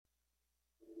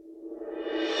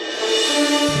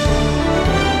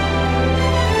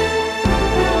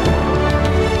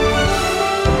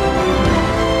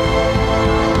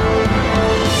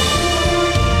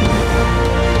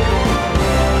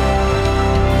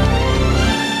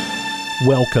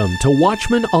Welcome to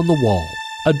Watchmen on the Wall,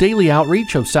 a daily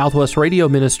outreach of Southwest Radio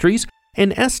Ministries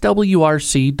and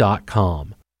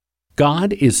SWRC.com.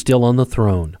 God is still on the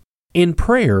throne, and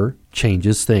prayer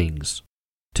changes things.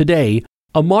 Today,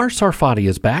 Amar Sarfati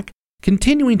is back,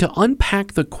 continuing to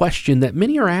unpack the question that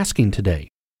many are asking today.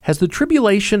 Has the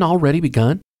tribulation already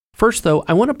begun? First, though,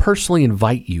 I want to personally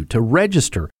invite you to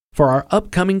register for our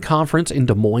upcoming conference in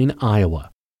Des Moines, Iowa.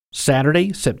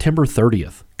 Saturday, September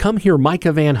 30th. Come hear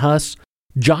Micah Van Huss,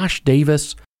 Josh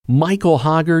Davis, Michael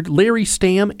Hoggard, Larry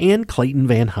Stamm, and Clayton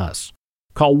Van Huss.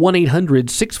 Call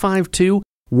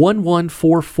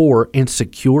 1-800-652-1144 and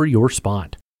secure your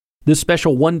spot. This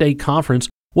special one-day conference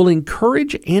will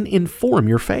encourage and inform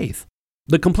your faith.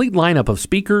 The complete lineup of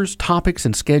speakers, topics,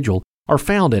 and schedule are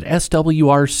found at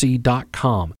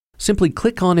swrc.com. Simply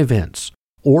click on events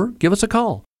or give us a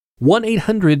call,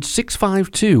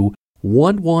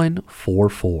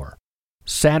 1-800-652-1144.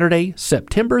 Saturday,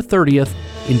 September 30th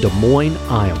in Des Moines,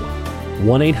 Iowa.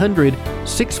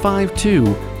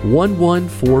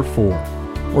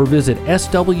 1-800-652-1144 or visit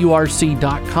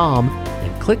swrc.com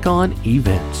and click on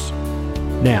events.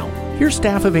 Now, here's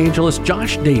Staff Evangelist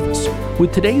Josh Davis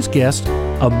with today's guest,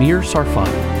 Amir Sarfati.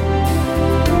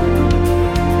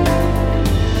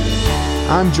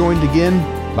 I'm joined again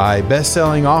by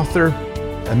best-selling author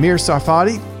Amir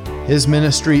Sarfati. His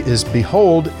ministry is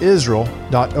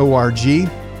beholdisrael.org,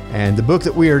 and the book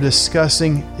that we are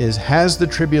discussing is Has the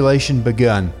Tribulation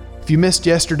Begun? If you missed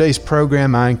yesterday's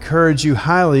program, I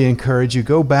highly encourage you,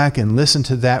 go back and listen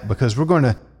to that, because we're going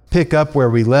to pick up where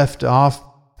we left off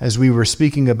as we were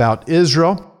speaking about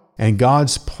Israel and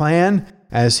God's plan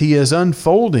as He is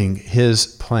unfolding His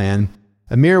plan.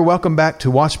 Amir, welcome back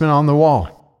to Watchmen on the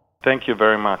Wall. Thank you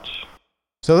very much.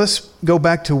 So let's go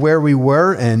back to where we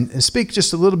were and speak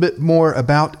just a little bit more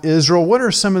about Israel. What are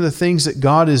some of the things that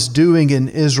God is doing in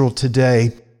Israel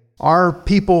today? Are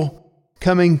people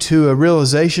coming to a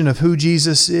realization of who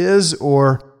Jesus is,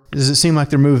 or does it seem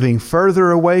like they're moving further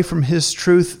away from His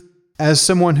truth? As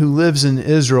someone who lives in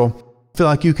Israel, I feel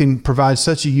like you can provide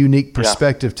such a unique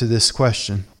perspective to this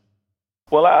question.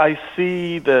 Well, I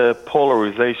see the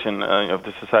polarization of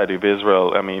the society of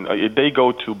Israel. I mean, they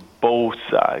go to both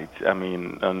sides. I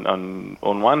mean,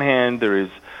 on one hand, there is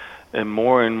a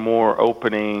more and more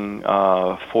opening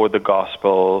for the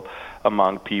gospel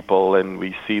among people, and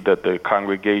we see that the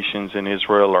congregations in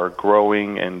Israel are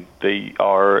growing, and they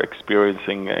are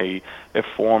experiencing a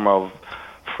form of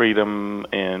freedom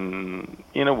and,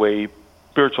 in a way,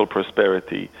 spiritual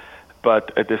prosperity.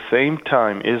 But at the same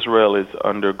time, Israel is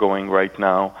undergoing right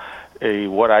now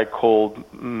what I call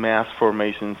mass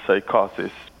formation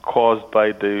psychosis caused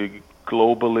by the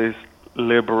globalist,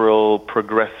 liberal,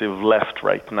 progressive left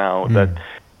right now that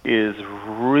is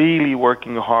really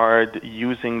working hard,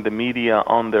 using the media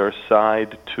on their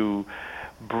side to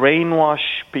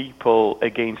brainwash people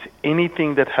against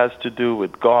anything that has to do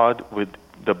with God, with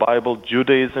the Bible,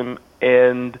 Judaism,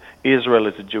 and Israel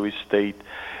as a Jewish state.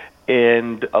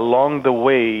 And along the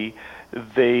way,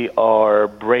 they are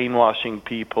brainwashing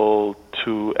people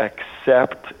to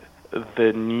accept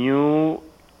the new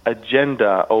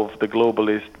agenda of the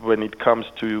globalist when it comes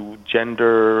to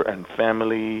gender and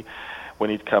family, when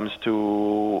it comes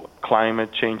to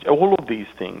climate change, all of these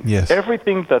things. Yes.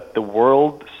 Everything that the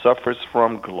world suffers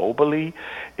from globally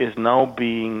is now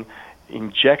being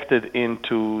injected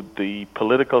into the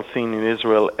political scene in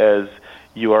Israel as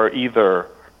you are either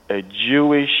a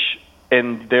Jewish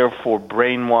and therefore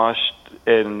brainwashed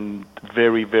and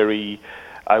very, very,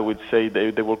 I would say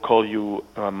they will call you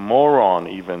a moron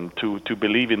even to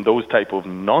believe in those type of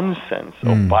nonsense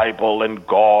of Bible and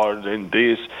God and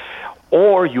this,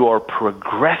 or you are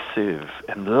progressive,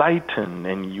 enlightened,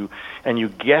 and you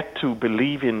get to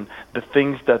believe in the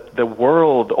things that the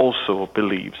world also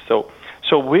believes. So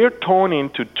we're torn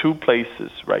into two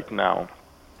places right now.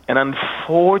 And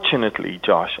unfortunately,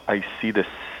 Josh, I see the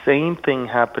same thing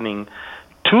happening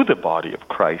to the body of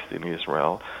Christ in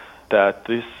Israel, that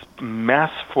this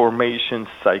mass formation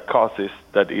psychosis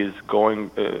that is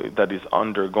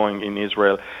undergoing in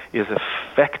Israel is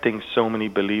affecting so many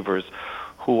believers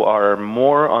who are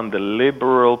more on the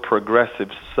liberal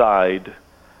progressive side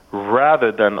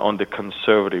rather than on the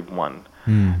conservative one.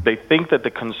 They think that the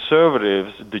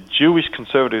conservatives, the Jewish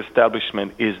conservative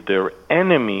establishment, is their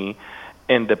enemy,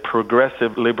 and the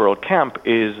progressive liberal camp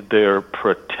is their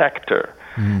protector.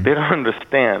 They don't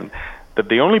understand that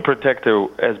the only protector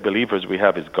as believers we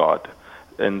have is God.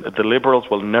 And the liberals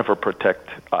will never protect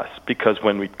us, because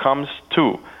when it comes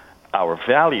to our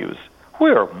values,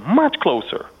 we are much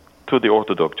closer to the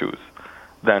Orthodox Jews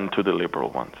than to the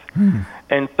liberal ones.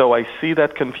 And so I see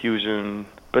that confusion,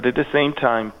 but at the same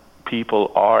time, people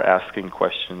are asking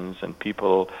questions, and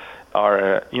people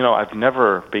are, I've never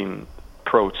been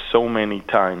approached so many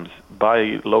times by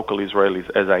local Israelis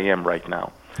as I am right now.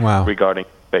 Wow. Regarding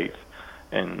faith.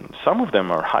 And some of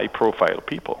them are high-profile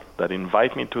people that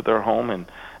invite me to their home and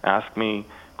ask me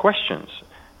questions.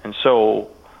 And so,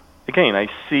 again, I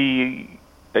see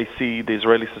the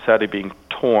Israeli society being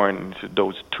torn into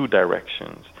those two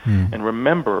directions. And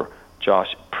remember,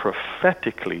 Josh,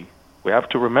 prophetically, we have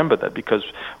to remember that, because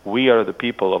we are the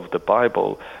people of the Bible.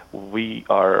 We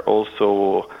are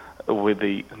also with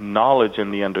the knowledge and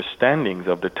the understandings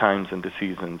of the times and the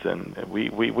seasons, and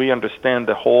we understand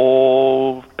the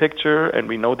whole picture, and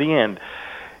we know the end.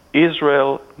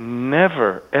 Israel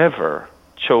never, ever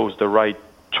chose the right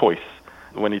choice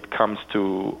when it comes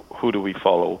to who do we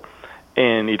follow.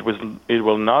 And it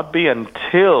will not be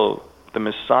until the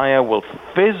Messiah will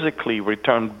physically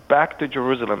return back to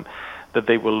Jerusalem that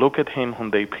they will look at him whom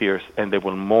they pierced, and they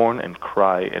will mourn and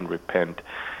cry and repent.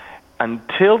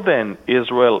 Until then,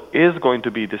 Israel is going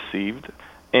to be deceived,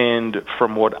 and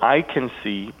from what I can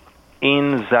see in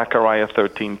Zechariah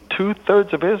 13,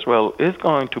 2/3 of Israel is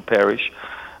going to perish,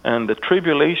 and the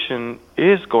tribulation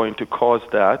is going to cause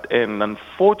that. And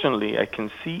unfortunately, I can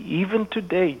see even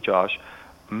today, Josh,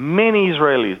 many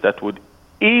Israelis that would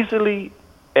easily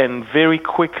and very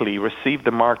quickly receive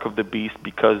the mark of the beast,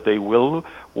 because they will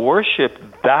worship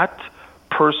that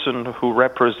person who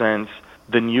represents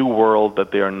the new world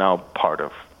that they are now part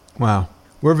of. Wow.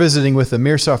 We're visiting with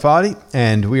Amir Tsarfati,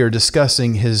 and we are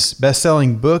discussing his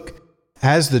best-selling book,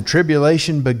 Has the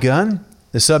Tribulation Begun?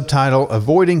 The subtitle,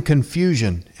 Avoiding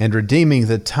Confusion and Redeeming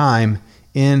the Time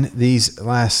in These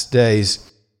Last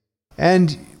Days.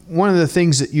 And one of the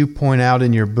things that you point out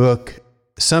in your book,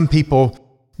 some people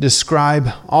describe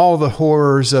all the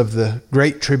horrors of the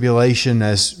Great Tribulation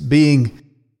as being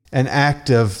an act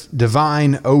of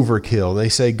divine overkill. They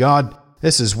say, God,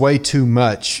 this is way too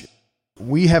much.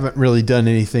 We haven't really done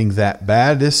anything that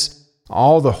bad.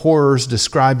 All the horrors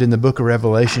described in the book of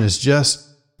Revelation is just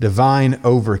divine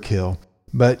overkill.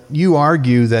 But you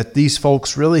argue that these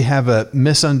folks really have a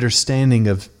misunderstanding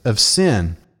of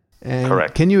sin. And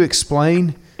correct. Can you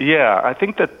explain? Yeah, I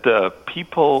think that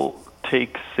people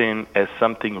take sin as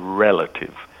something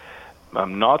relative.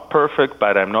 I'm not perfect,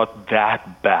 but I'm not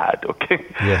that bad, okay?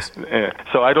 Yes.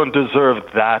 So I don't deserve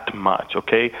that much,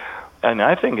 okay? And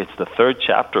I think it's the 3rd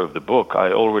chapter of the book.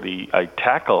 I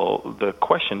tackle the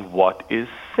question, what is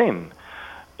sin?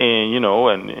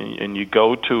 And, and you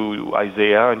go to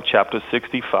Isaiah in chapter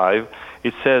 65,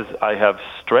 it says, I have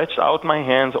stretched out my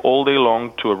hands all day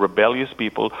long to a rebellious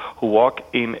people who walk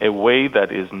in a way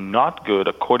that is not good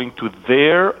according to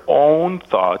their own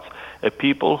thoughts, a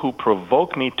people who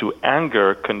provoke me to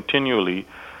anger continually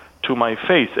to my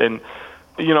face. And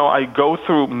I go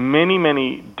through many,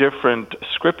 many different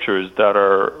scriptures that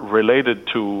are related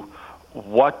to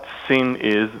what sin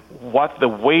is, what the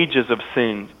wages of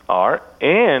sin are,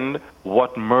 and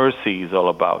what mercy is all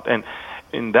about.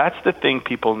 And that's the thing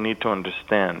people need to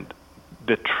understand.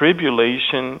 The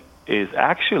tribulation is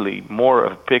actually more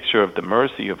of a picture of the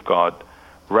mercy of God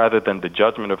rather than the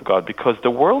judgment of God, because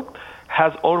the world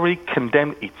has already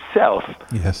condemned itself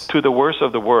to the worst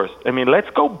of the worst. I mean, let's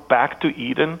go back to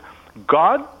Eden.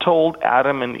 God told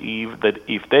Adam and Eve that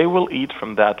if they will eat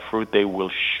from that fruit, they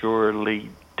will surely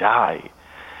die.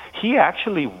 He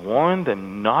actually warned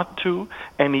them not to,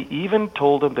 and he even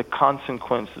told them the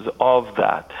consequences of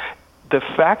that. The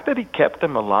fact that he kept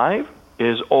them alive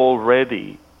is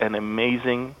already an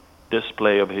amazing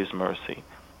display of his mercy.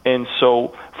 And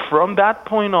so from that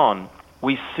point on,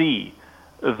 we see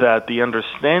that the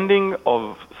understanding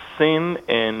of sin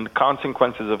and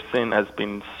consequences of sin has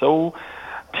been so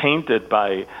tainted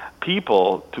by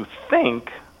people to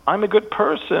think, I'm a good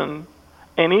person,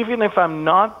 and even if I'm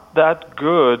not that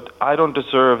good, I don't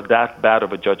deserve that bad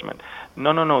of a judgment.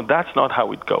 No, that's not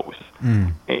how it goes.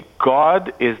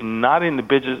 God is not in the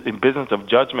business of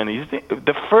judgment.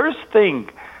 The first thing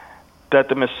that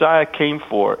the Messiah came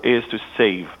for is to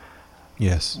save.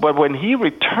 Yes. But when he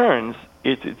returns,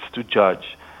 it's to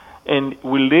judge. And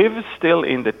we live still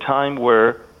in the time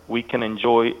where we can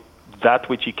enjoy that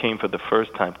which he came for the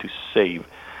first time, to save.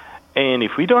 And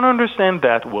if we don't understand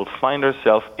that, we'll find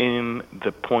ourselves in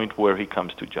the point where he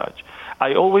comes to judge.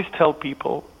 I always tell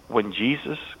people, when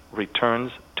Jesus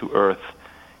returns to earth,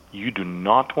 you do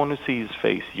not want to see his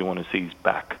face, you want to see his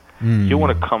back. You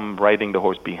want to come riding the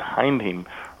horse behind him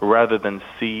rather than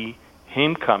see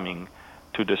him coming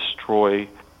to destroy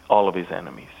all of his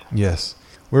enemies. Yes.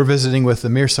 We're visiting with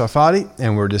Amir Tsarfati,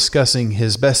 and we're discussing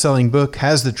his best-selling book,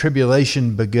 Has the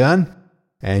Tribulation Begun?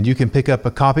 And you can pick up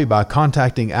a copy by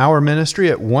contacting our ministry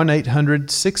at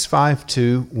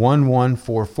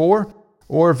 1-800-652-1144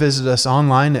 or visit us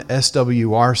online at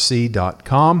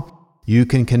swrc.com. You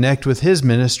can connect with his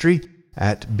ministry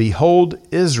at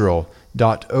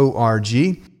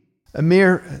beholdisrael.org.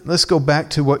 Amir, let's go back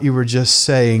to what you were just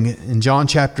saying in John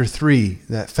chapter 3,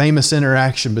 that famous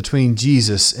interaction between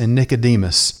Jesus and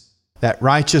Nicodemus, that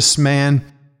righteous man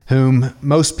whom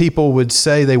most people would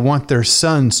say they want their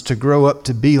sons to grow up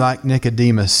to be like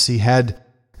Nicodemus. He had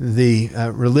the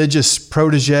religious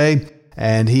protege,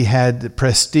 and he had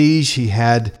prestige, he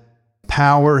had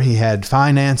power, he had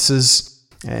finances,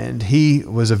 and he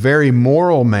was a very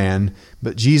moral man.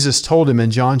 But Jesus told him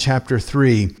in John chapter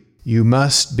 3, you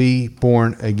must be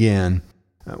born again.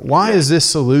 Why is this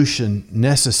solution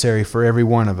necessary for every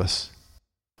one of us?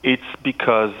 It's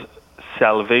because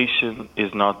salvation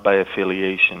is not by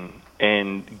affiliation,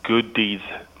 and good deeds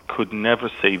could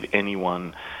never save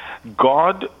anyone.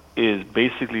 God is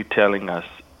basically telling us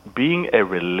being a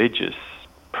religious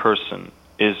person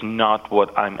is not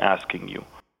what I'm asking you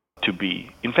to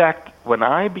be. In fact, when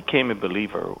I became a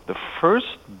believer, the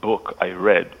first book I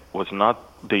read was not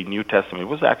the New Testament. It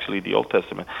was actually the Old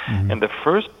Testament. Mm-hmm. And the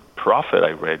first prophet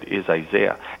I read is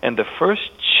Isaiah. And the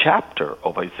first chapter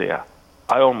of Isaiah,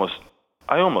 I almost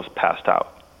passed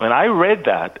out. When I read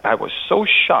that, I was so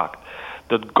shocked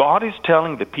that God is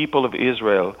telling the people of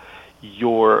Israel,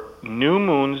 your new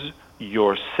moons,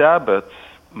 your Sabbaths,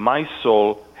 my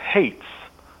soul hates.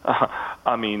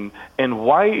 And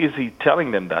why is he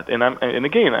telling them that? And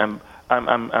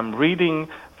I'm reading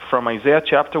from Isaiah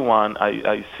chapter 1.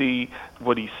 I see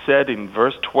what he said in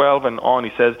verse 12 and on. He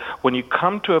says, when you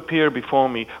come to appear before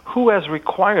me, who has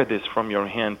required this from your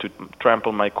hand to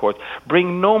trample my courts?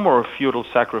 Bring no more futile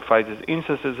sacrifices.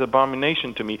 Incense is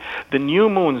abomination to me. The new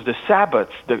moons, the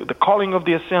Sabbaths, the calling of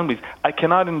the assemblies. I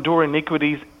cannot endure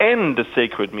iniquities and the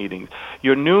sacred meetings.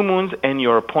 Your new moons and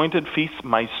your appointed feasts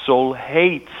my soul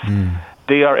hates.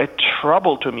 They are a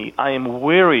trouble to me. I am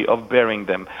weary of bearing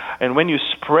them. And when you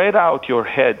spread out your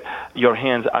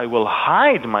hands, I will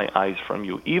hide my eyes from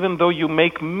you. Even though you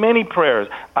make many prayers,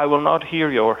 I will not hear.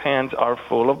 Your hands are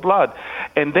full of blood.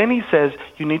 And then he says,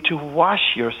 you need to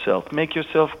wash yourself, make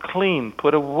yourself clean,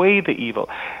 put away the evil.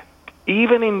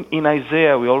 Even in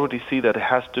Isaiah, we already see that it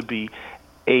has to be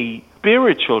a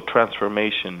spiritual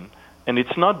transformation. And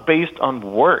it's not based on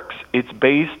works. It's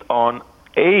based on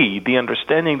A, the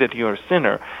understanding that you're a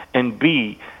sinner, and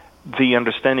B, the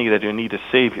understanding that you need a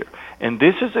Savior. And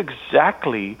this is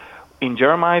exactly in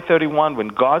Jeremiah 31 when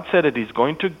God said that he's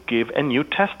going to give a New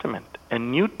Testament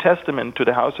to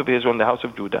the house of Israel and the house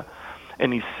of Judah.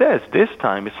 And he says this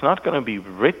time it's not going to be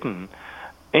written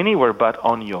anywhere but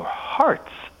on your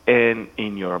hearts and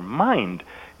in your mind.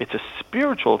 It's a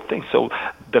spiritual thing. So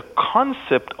the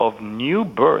concept of new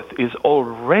birth is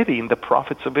already in the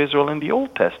prophets of Israel in the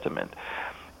Old Testament.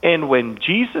 And when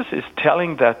Jesus is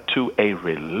telling that to a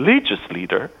religious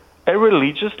leader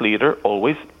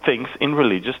always thinks in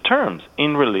religious terms,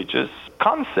 in religious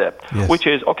concept, yes. Which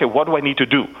is, okay, what do I need to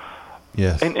do?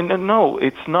 Yes. And no,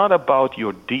 it's not about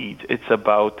your deeds. It's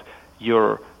about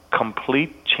your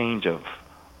complete change of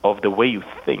the way you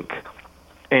think.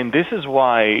 And this is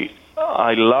why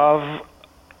I love,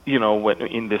 when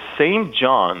in the same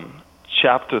John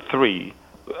chapter 3,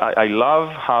 I love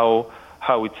how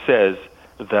it says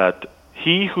that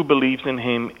he who believes in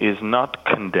him is not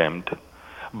condemned,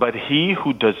 but he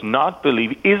who does not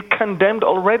believe is condemned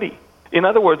already. In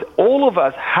other words, all of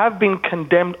us have been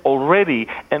condemned already,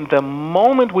 and the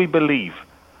moment we believe,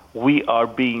 we are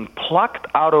being plucked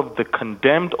out of the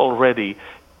condemned already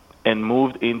and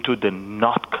moved into the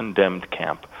not condemned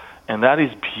camp. And that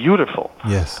is beautiful.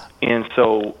 Yes. And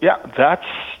so,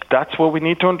 that's what we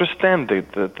need to understand.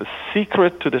 The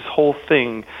secret to this whole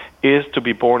thing is to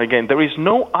be born again. There is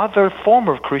no other form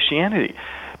of Christianity.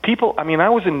 People, I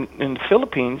was in the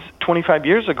Philippines 25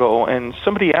 years ago, and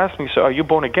somebody asked me, so are you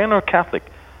born again or Catholic?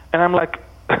 And I'm like,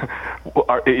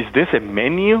 is this a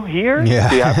menu here? Yeah.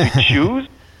 Do you have to choose?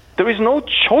 There is no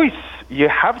choice. You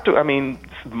have to,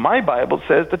 my Bible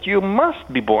says that you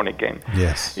must be born again.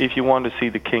 Yes. If you want to see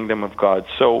the kingdom of God.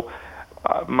 So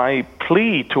my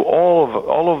plea to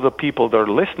all of the people that are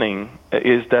listening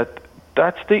is that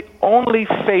that's the only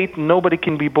faith nobody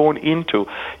can be born into.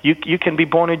 You can be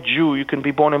born a Jew, you can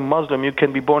be born a Muslim, you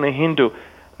can be born a Hindu.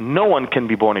 No one can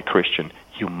be born a Christian.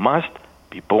 You must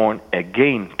be born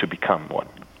again to become one.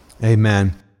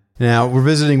 Amen. Now, we're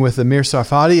visiting with Amir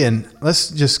Tsarfati, and let's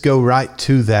just go right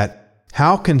to that.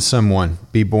 How can someone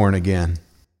be born again?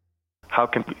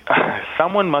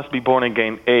 Someone must be born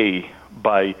again, A,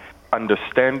 by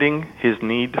understanding his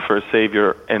need for a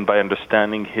Savior and by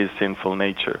understanding his sinful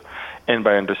nature. And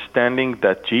by understanding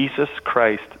that Jesus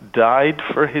Christ died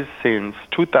for his sins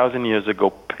 2,000 years ago,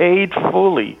 paid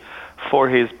fully for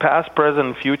his past, present,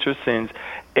 and future sins,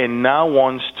 and now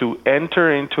wants to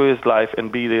enter into his life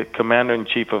and be the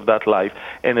commander-in-chief of that life.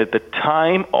 And at the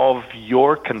time of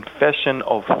your confession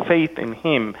of faith in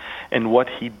him and what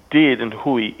he did and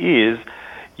who he is,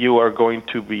 you are going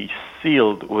to be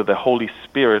sealed with the Holy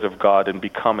Spirit of God and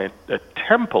become a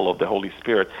temple of the Holy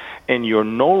Spirit. And you're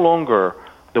no longer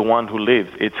the one who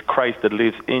lives. It's Christ that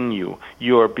lives in you.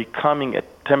 You are becoming a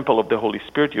temple of the Holy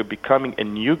Spirit. You're becoming a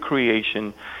new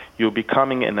creation. You're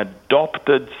becoming an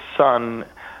adopted son,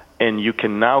 and you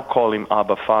can now call him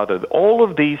Abba Father. All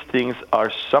of these things are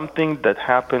something that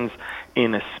happens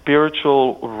in a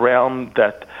spiritual realm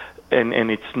that,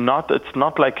 and it's not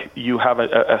like you have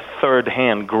a third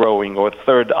hand growing or a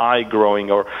third eye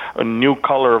growing or a new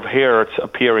color of hair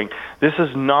appearing. This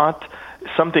is not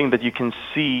something that you can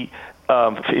see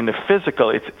in the physical.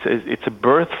 It's a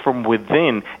birth from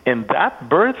within, and that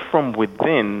birth from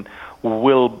within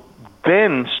will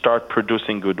then start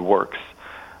producing good works.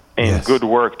 And Yes. good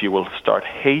work, you will start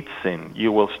hate sin.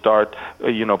 You will start,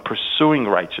 pursuing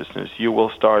righteousness. You will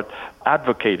start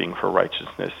advocating for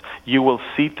righteousness. You will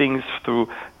see things through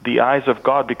the eyes of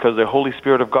God because the Holy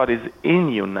Spirit of God is in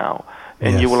you now.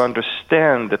 And Yes. you will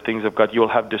understand the things of God. You'll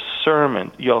have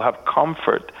discernment. You'll have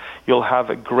comfort. You'll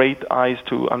have great eyes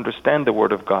to understand the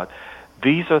Word of God.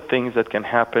 These are things that can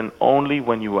happen only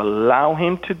when you allow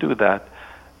him to do that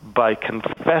by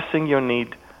confessing your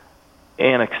need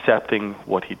and accepting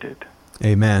what he did.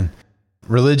 Amen.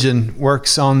 Religion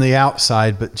works on the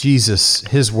outside, but Jesus,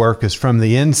 his work is from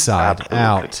the inside Absolutely.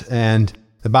 out. And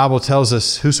the Bible tells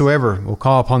us, whosoever will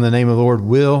call upon the name of the Lord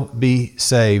will be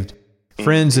saved.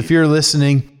 Friends, if you're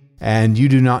listening and you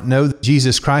do not know that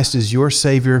Jesus Christ is your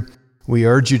Savior, we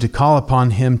urge you to call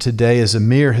upon him today, as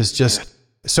Amir has just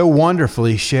so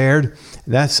wonderfully shared.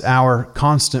 That's our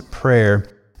constant prayer,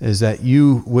 is that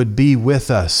you would be with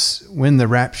us when the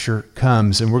rapture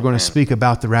comes. And we're going to speak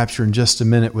about the rapture in just a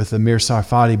minute with Amir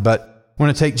Sarfati, but I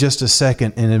want to take just a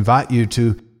second and invite you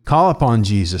to call upon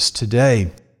Jesus today.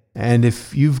 And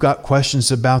if you've got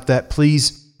questions about that,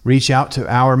 please reach out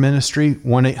to our ministry.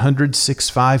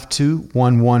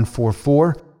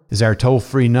 1-800-652-1144 is our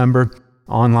toll-free number.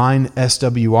 Online,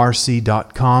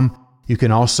 swrc.com. You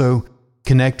can also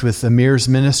connect with Amir's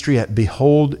ministry at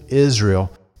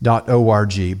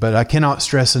beholdisrael.org. But I cannot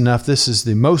stress enough, this is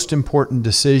the most important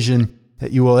decision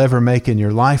that you will ever make in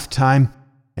your lifetime,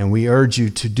 and we urge you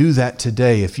to do that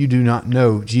today if you do not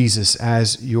know Jesus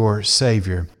as your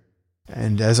Savior.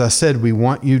 And as I said, we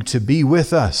want you to be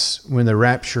with us when the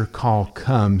rapture call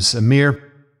comes.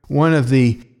 Amir, one of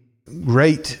the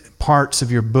great parts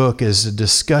of your book is a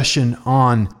discussion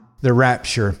on the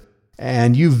rapture,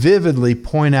 and you vividly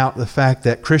point out the fact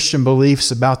that Christian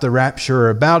beliefs about the rapture are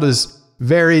about as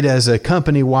varied as a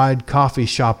company-wide coffee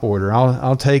shop order.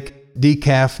 I'll take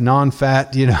decaf,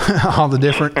 non-fat, all the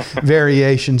different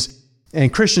variations.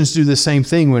 And Christians do the same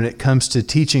thing when it comes to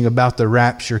teaching about the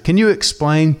rapture. Can you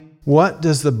explain, what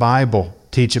does the Bible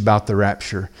teach about the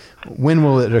rapture? When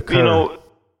will it occur?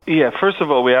 First of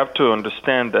all, we have to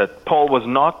understand that Paul was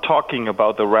not talking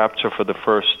about the rapture for the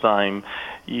first time.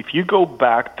 If you go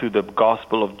back to the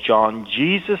Gospel of John,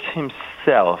 Jesus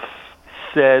himself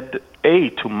said,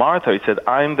 to Martha, he said,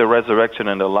 I am the resurrection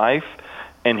and the life.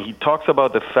 And he talks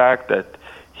about the fact that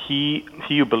he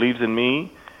who believes in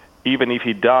me, even if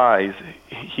he dies,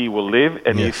 he will live.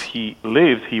 And if he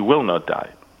lives, he will not die.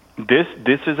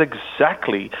 This is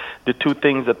exactly the two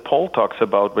things that Paul talks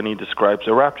about when he describes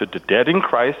the rapture. The dead in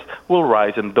Christ will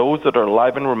rise, and those that are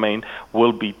alive and remain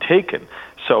will be taken.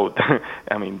 So,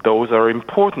 those are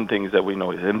important things that we know.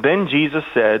 And then Jesus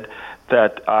said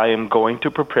that I am going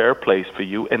to prepare a place for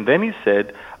you. And then he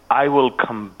said, I will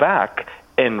come back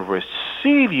and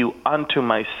receive you unto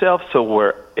myself, so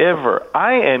wherever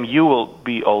I am, you will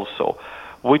be also.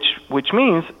 Which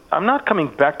means I'm not coming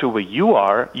back to where you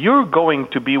are. You're going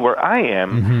to be where I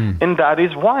am, and that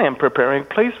is why I'm preparing a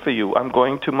place for you. I'm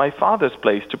going to my Father's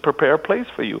place to prepare a place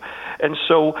for you. And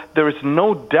so there is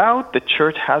no doubt the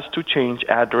church has to change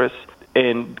address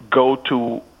and go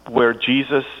to where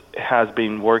Jesus has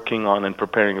been working on and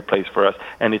preparing a place for us,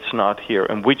 and it's not here,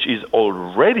 and which is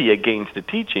already against the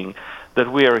teaching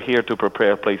that we are here to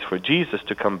prepare a place for Jesus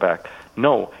to come back.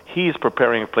 No, he is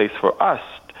preparing a place for us,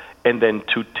 and then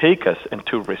to take us and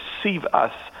to receive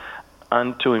us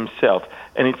unto himself.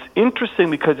 And it's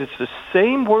interesting because it's the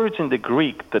same words in the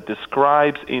Greek that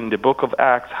describes in the book of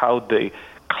Acts how the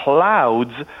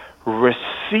clouds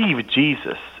receive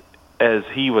Jesus as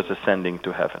he was ascending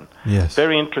to heaven. Yes.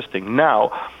 Very interesting. Now,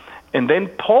 and then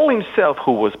Paul himself,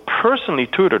 who was personally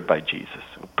tutored by Jesus,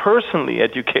 personally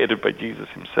educated by Jesus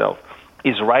himself,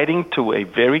 is writing to a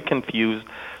very confused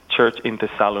church in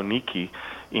Thessaloniki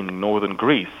in northern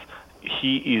Greece.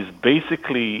 He is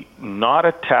basically not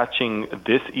attaching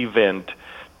this event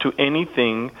to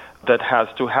anything that has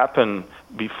to happen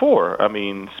before. I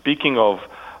mean, speaking of,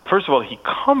 first of all, he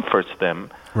comforts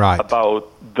them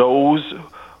about those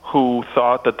who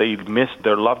thought that they missed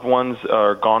their loved ones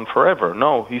are gone forever.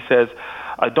 No, he says,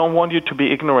 I don't want you to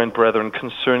be ignorant, brethren,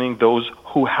 concerning those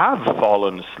who have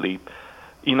fallen asleep.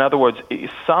 In other words,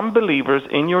 some believers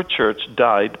in your church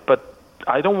died, but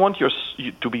I don't want you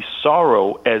to be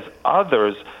sorrow as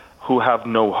others who have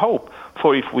no hope.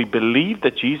 For if we believe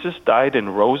that Jesus died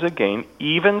and rose again,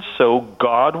 even so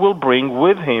God will bring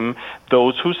with him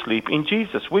those who sleep in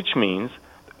Jesus. Which means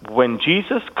when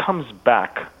Jesus comes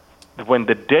back, when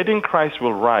the dead in Christ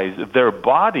will rise, their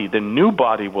body, the new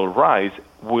body will rise,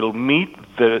 will meet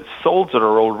the souls that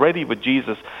are already with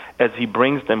Jesus as he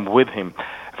brings them with him.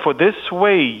 For this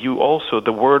way you also,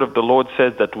 the word of the Lord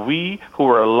says, that we who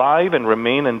are alive and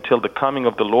remain until the coming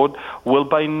of the Lord will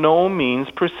by no means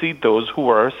precede those who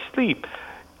are asleep.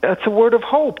 That's a word of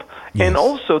hope. Yes. And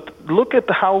also look at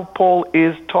how Paul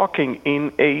is talking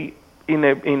in a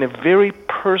very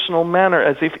personal manner,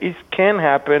 as if it can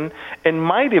happen and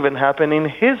might even happen in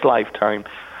his lifetime,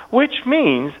 which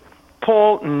means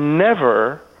Paul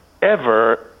never,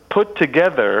 ever put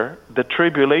together the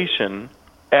tribulation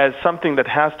as something that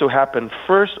has to happen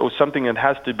first, or something that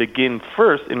has to begin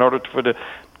first in order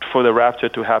for the rapture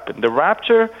to happen. The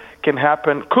rapture could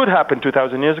happen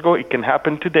 2,000 years ago. It can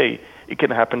happen today. It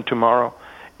can happen tomorrow.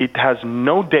 It has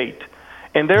no date.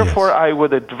 And therefore, yes, I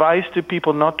would advise to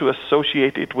people not to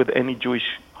associate it with any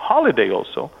Jewish holiday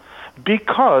also,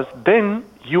 because then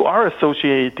you are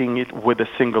associating it with a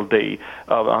single day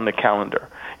on the calendar.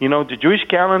 You know, the Jewish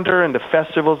calendar and the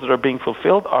festivals that are being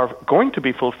fulfilled are going to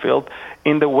be fulfilled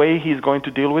in the way he's going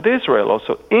to deal with Israel,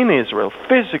 also in Israel,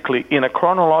 physically, in a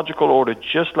chronological order,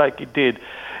 just like he did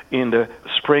in the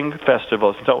spring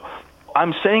festivals. So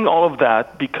I'm saying all of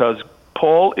that because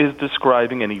Paul is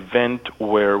describing an event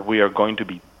where we are going to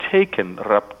be taken.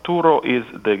 Rapturo is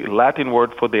the Latin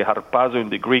word for the harpazo in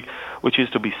the Greek, which is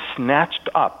to be snatched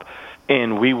up.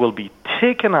 And we will be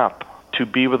taken up to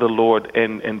be with the Lord.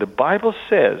 And the Bible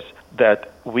says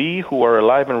that we who are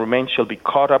alive and remain shall be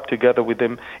caught up together with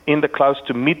him in the clouds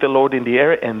to meet the Lord in the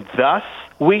air, and thus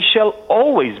we shall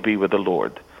always be with the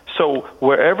Lord. So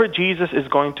wherever Jesus is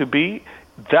going to be,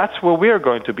 that's where we are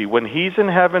going to be. When he's in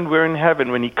heaven, we're in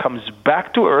heaven. When he comes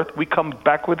back to earth, we come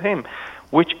back with him,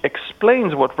 which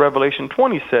explains what Revelation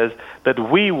 20 says,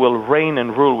 that we will reign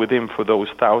and rule with him for those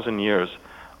 1,000 years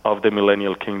of the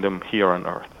millennial kingdom here on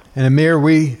earth. And Amir,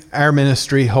 our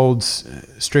ministry holds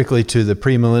strictly to the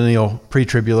premillennial,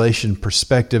 pre-tribulation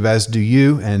perspective, as do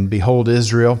you, and Behold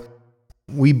Israel.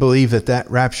 We believe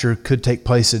that rapture could take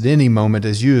place at any moment,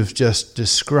 as you have just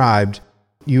described.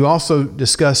 You also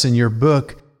discuss in your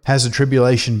book, Has the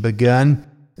Tribulation Begun?,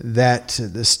 that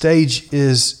the stage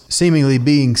is seemingly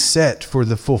being set for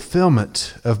the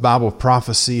fulfillment of Bible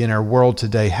prophecy in our world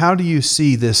today. How do you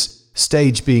see this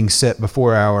stage being set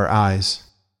before our eyes?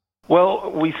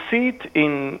 Well, we see it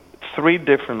in three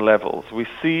different levels. We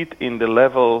see it in the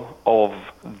level of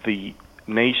the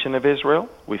nation of Israel.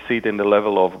 We see it in the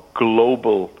level of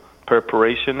global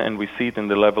preparation, and we see it in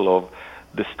the level of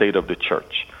the state of the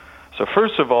church. So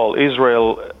first of all,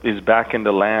 Israel is back in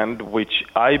the land, which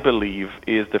I believe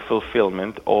is the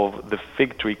fulfillment of the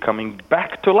fig tree coming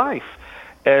back to life,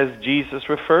 as Jesus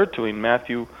referred to in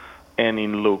Matthew and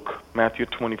in Luke, Matthew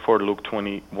 24, Luke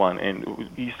 21. And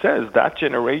he says that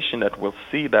generation that will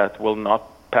see that will not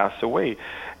pass away.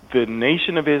 The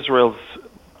nation of Israel's,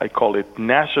 I call it,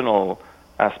 national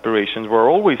aspirations were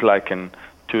always likened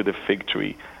to the fig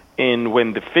tree. And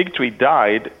when the fig tree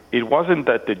died, it wasn't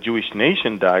that the Jewish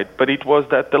nation died, but it was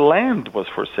that the land was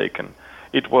forsaken.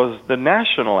 It was the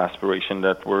national aspiration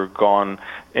that were gone,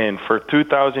 and for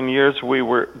 2,000 years we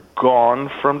were gone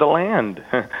from the land.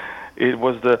 It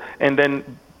was and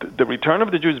then the return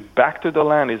of the Jews back to the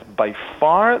land is by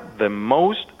far the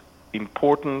most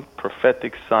important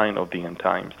prophetic sign of the end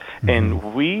times. Mm-hmm.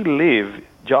 And we live,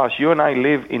 Josh, you and I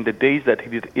live in the days that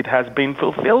it has been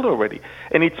fulfilled already.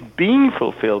 And it's being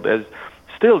fulfilled as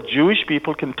still Jewish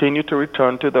people continue to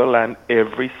return to their land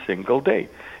every single day.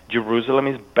 Jerusalem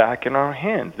is back in our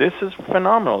hands. This is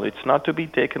phenomenal. It's not to be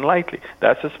taken lightly.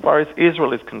 That's as far as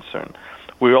Israel is concerned.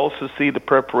 We also see the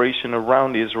preparation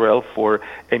around Israel for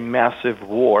a massive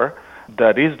war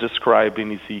that is described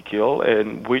in Ezekiel,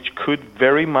 and which could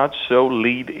very much so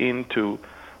lead into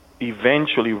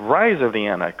eventually rise of the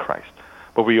Antichrist.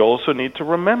 But we also need to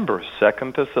remember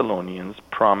 2 Thessalonians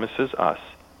promises us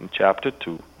in chapter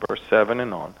 2, verse 7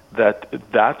 and on,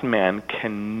 that man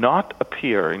cannot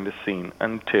appear in the scene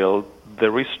until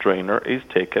the restrainer is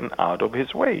taken out of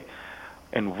his way.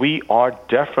 And we are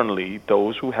definitely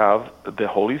those who have the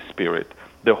Holy Spirit.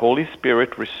 The Holy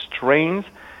Spirit restrains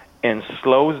and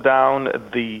slows down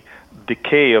the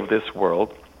decay of this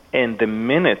world. And the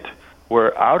minute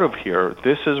we're out of here,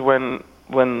 this is when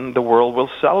the world will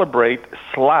celebrate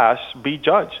 / be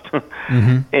judged.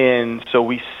 Mm-hmm. And so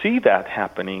we see that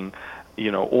happening,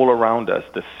 all around us.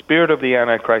 The spirit of the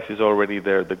Antichrist is already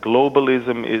there. The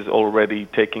globalism is already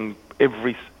taking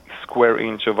every square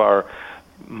inch of our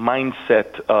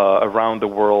mindset around the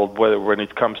world, whether when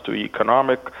it comes to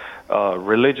economic,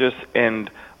 religious, and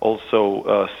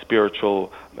also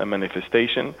spiritual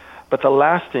manifestation. But the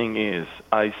last thing is,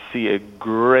 I see a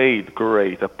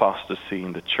great apostasy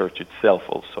in the church itself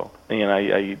also. And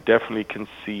I definitely can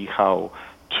see how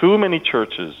too many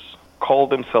churches call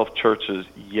themselves churches,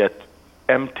 yet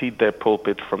emptied their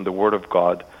pulpit from the Word of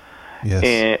God.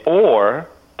 Yes. Or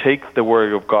take the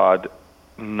Word of God,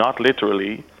 not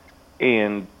literally,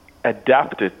 and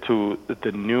adapt it to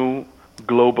the new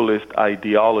globalist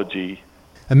ideology.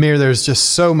 Amir, there's just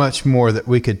so much more that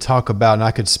we could talk about, and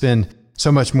I could spend so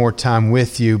much more time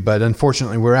with you, but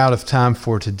unfortunately we're out of time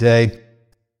for today.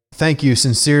 Thank you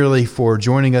sincerely for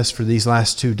joining us for these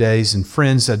last 2 days. And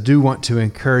friends, I do want to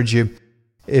encourage you,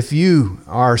 if you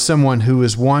are someone who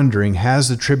is wondering, has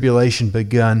the tribulation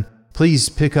begun? Please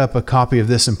pick up a copy of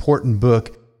this important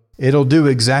book. It'll do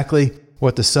exactly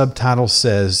what the subtitle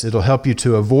says. It'll help you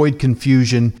to avoid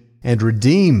confusion and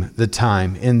redeem the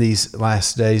time in these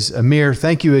last days. Amir,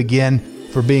 thank you again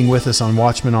for being with us on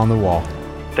Watchmen on the Wall.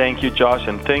 Thank you, Josh,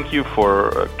 and thank you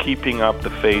for keeping up the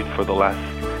faith for the last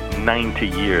 90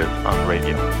 years on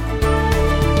radio.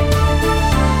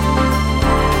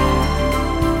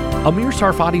 Amir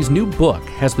Tsarfati's new book,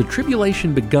 Has the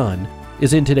Tribulation Begun?,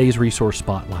 is in today's Resource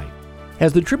Spotlight.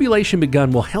 Has the Tribulation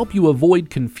Begun will help you avoid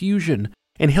confusion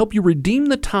and help you redeem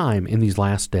the time in these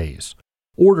last days.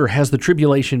 Order Has the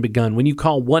Tribulation Begun when you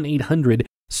call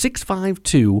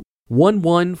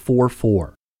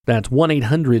 1-800-652-1144. That's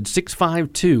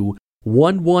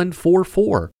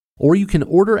 1-800-652-1144. Or you can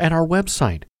order at our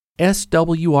website,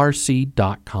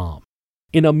 swrc.com.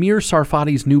 In Amir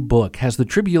Tsarfati's new book, Has the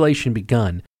Tribulation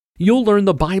Begun?, you'll learn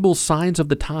the Bible's signs of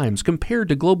the times compared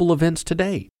to global events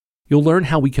today. You'll learn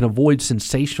how we can avoid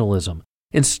sensationalism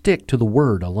and stick to the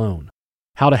Word alone.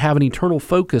 How to have an eternal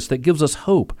focus that gives us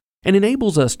hope and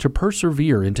enables us to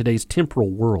persevere in today's temporal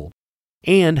world.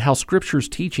 And how Scripture's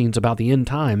teachings about the end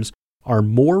times are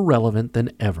more relevant than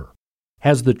ever.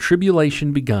 Has the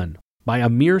Tribulation Begun? By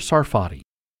Amir Tsarfati.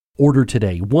 Order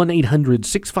today,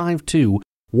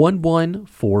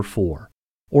 1-800-652-1144.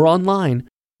 Or online,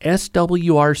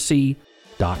 swrc.com.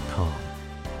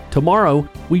 Tomorrow,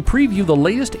 we preview the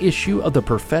latest issue of the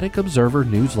Prophetic Observer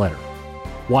newsletter.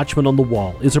 Watchmen on the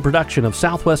Wall is a production of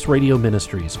Southwest Radio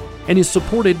Ministries and is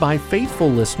supported by faithful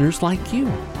listeners like you.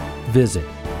 Visit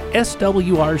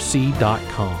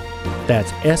swrc.com.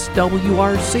 That's swrc.com.